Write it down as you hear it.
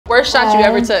worst shot you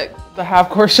ever took? The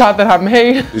half-court shot that I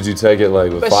made. Did you take it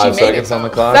like with 5 seconds on the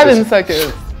clock? 7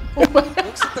 seconds.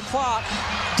 Looks at the clock,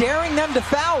 daring them to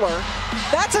foul her.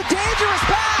 That's a dangerous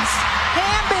pass.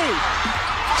 Hamby.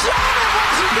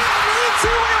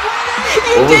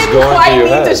 You didn't quite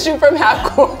need to shoot from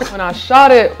half court. When I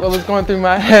shot it, what was going through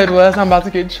my head was I'm about to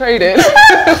get traded.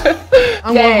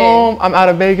 I'm going home. I'm out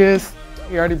of Vegas.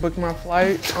 He already booked my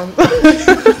flight.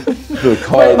 The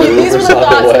car, these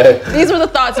were the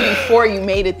thoughts before you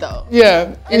made it, though.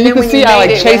 Yeah, and you then can see I like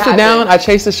chased it down. I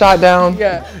chased the shot down.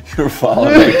 Yeah. You're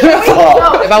following me.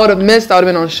 If I would have missed, I would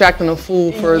have been on Shaq and a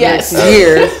Fool for the next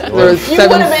year. There was 7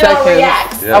 seconds.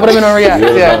 Yeah. I would have been on React.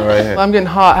 Yeah. Right, I'm getting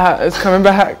hot. It's coming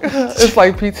back. It's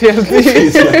like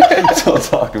PTSD. Don't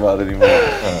talk about it anymore.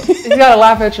 You gotta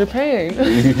laugh at your pain.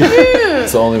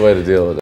 It's the only way to deal with it.